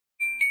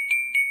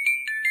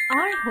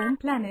our home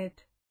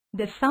planet.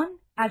 The Sun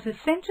as a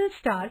central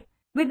star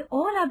with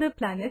all other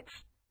planets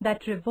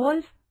that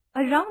revolve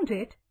around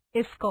it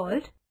is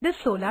called the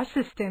solar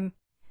system.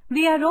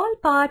 We are all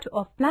part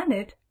of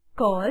planet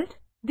called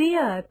the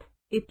Earth.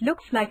 It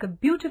looks like a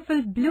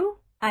beautiful blue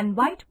and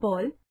white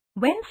ball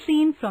when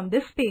seen from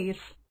the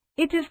space.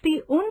 It is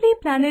the only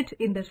planet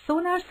in the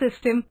solar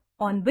system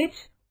on which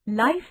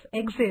life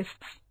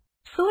exists.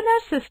 Solar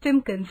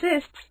system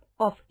consists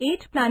of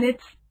 8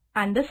 planets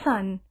and the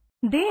Sun.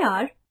 They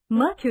are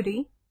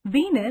Mercury,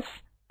 Venus,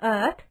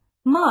 Earth,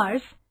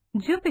 Mars,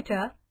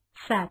 Jupiter,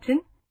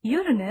 Saturn,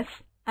 Uranus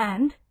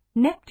and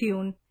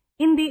Neptune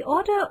in the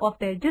order of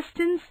their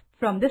distance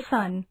from the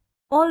Sun.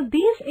 All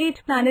these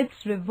 8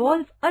 planets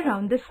revolve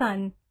around the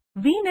Sun.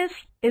 Venus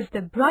is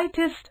the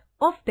brightest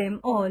of them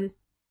all.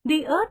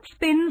 The Earth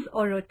spins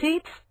or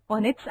rotates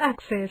on its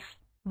axis.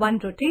 One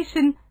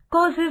rotation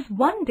causes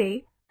one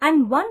day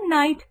and one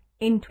night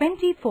in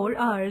 24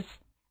 hours.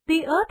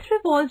 The Earth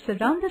revolves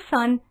around the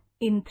Sun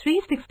in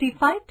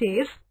 365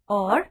 days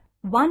or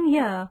 1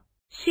 year.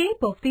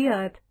 Shape of the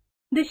Earth.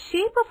 The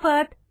shape of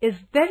Earth is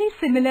very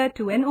similar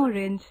to an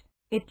orange.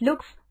 It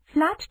looks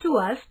flat to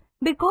us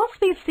because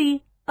we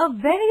see a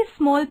very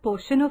small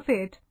portion of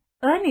it.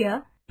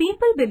 Earlier,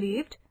 people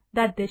believed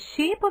that the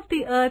shape of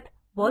the Earth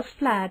was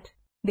flat.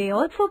 They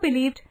also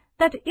believed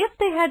that if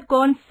they had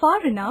gone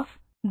far enough,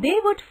 they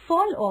would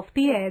fall off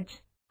the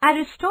edge.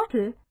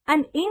 Aristotle,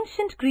 an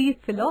ancient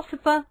Greek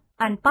philosopher,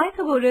 and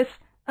Pythagoras,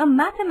 a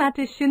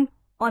mathematician,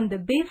 on the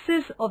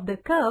basis of the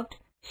curved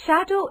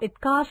shadow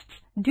it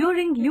casts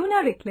during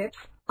lunar eclipse,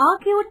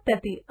 argued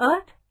that the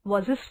Earth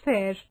was a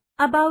sphere.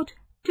 About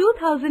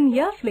 2000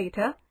 years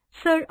later,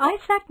 Sir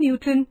Isaac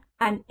Newton,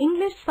 an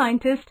English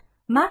scientist,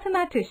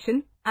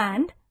 mathematician,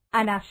 and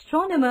an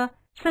astronomer,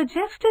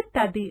 suggested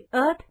that the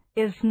Earth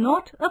is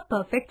not a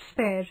perfect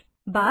sphere,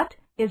 but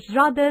is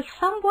rather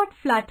somewhat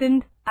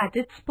flattened at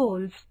its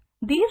poles.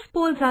 These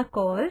poles are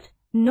called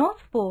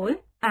North Pole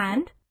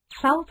and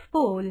South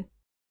Pole.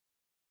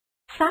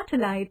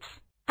 Satellites.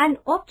 An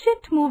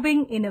object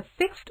moving in a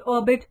fixed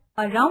orbit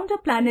around a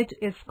planet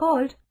is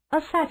called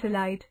a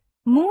satellite.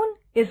 Moon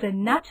is a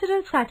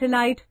natural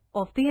satellite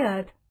of the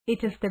Earth.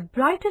 It is the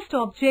brightest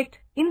object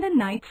in the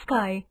night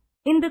sky.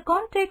 In the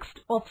context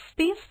of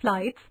space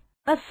flights,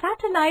 a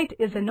satellite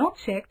is an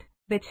object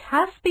which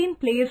has been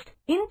placed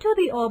into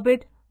the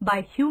orbit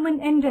by human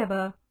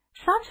endeavor.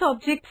 Such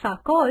objects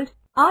are called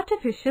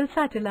artificial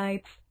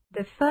satellites.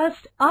 The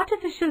first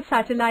artificial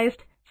satellite,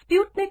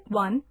 Sputnik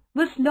 1,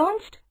 was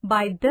launched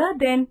by the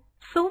then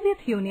Soviet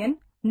Union,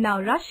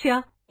 now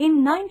Russia,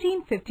 in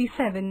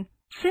 1957.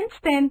 Since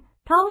then,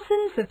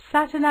 thousands of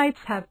satellites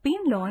have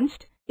been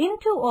launched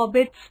into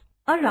orbits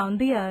around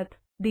the Earth.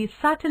 These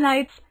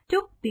satellites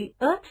took the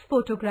Earth's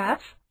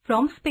photographs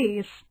from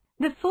space.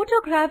 The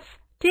photographs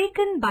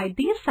taken by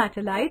these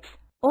satellites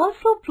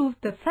also proved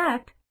the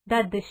fact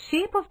that the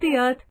shape of the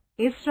Earth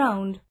is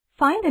round.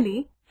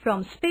 Finally,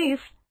 from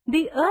space,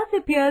 the Earth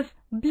appears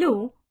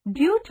blue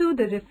due to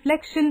the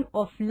reflection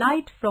of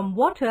light from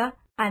water,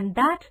 and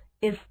that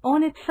is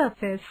on its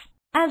surface.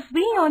 As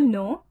we all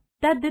know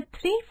that the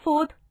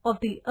 3/4 of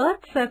the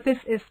Earth's surface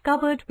is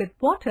covered with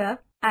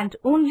water and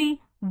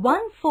only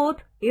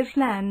 1/4 is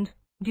land.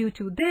 Due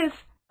to this,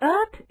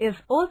 Earth is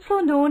also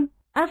known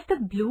as the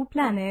blue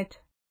planet.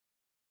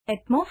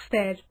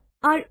 Atmosphere.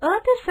 Our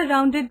Earth is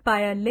surrounded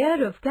by a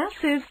layer of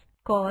gases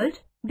called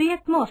the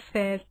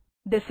atmosphere.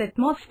 This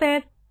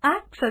atmosphere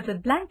acts as a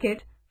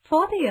blanket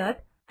for the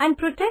Earth and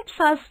protects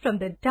us from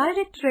the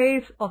direct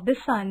rays of the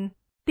Sun.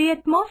 The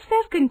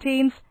atmosphere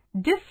contains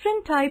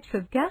different types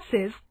of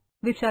gases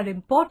which are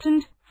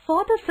important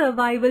for the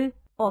survival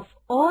of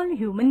all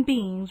human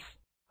beings.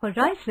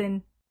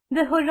 Horizon.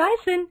 The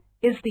horizon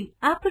is the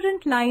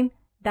apparent line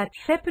that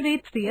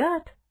separates the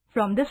Earth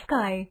from the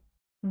sky.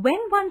 When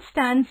one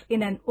stands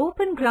in an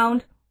open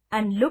ground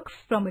and looks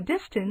from a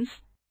distance,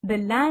 the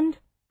land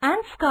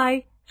and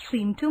sky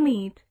seem to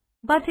meet.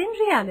 But in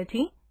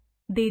reality,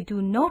 they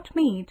do not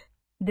meet.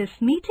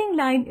 This meeting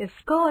line is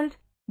called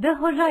the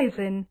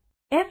horizon.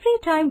 Every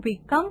time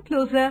we come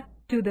closer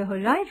to the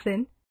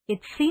horizon,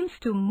 it seems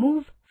to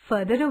move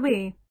further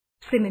away.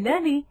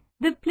 Similarly,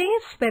 the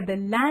place where the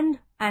land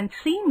and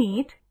sea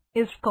meet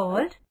is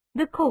called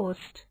the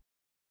coast.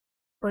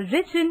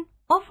 Origin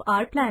of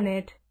our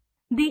planet.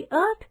 The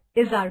Earth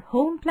is our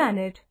home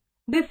planet.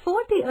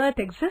 Before the Earth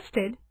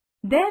existed,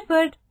 there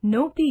were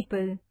no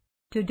people.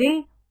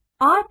 Today,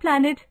 our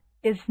planet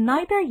is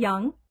neither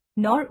young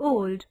nor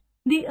old.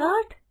 The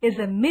Earth is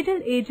a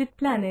middle-aged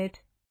planet.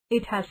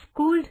 It has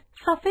cooled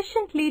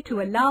sufficiently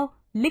to allow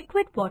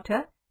liquid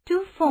water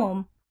to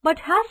form, but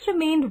has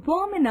remained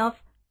warm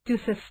enough to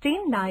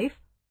sustain life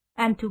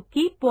and to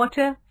keep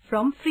water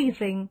from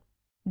freezing.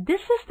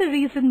 This is the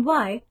reason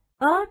why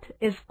Earth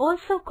is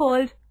also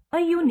called a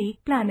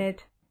unique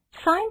planet.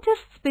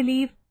 Scientists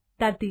believe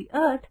that the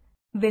Earth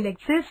will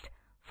exist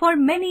for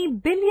many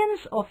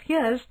billions of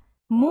years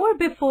more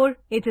before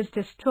it is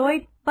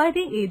destroyed by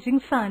the aging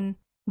Sun.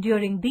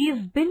 During these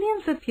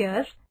billions of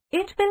years,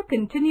 it will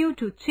continue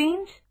to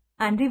change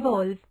and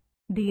evolve.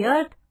 The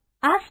Earth,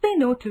 as we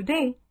know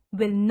today,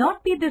 will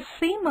not be the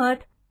same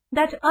Earth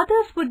that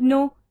others would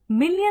know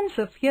millions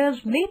of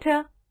years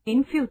later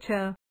in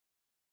future.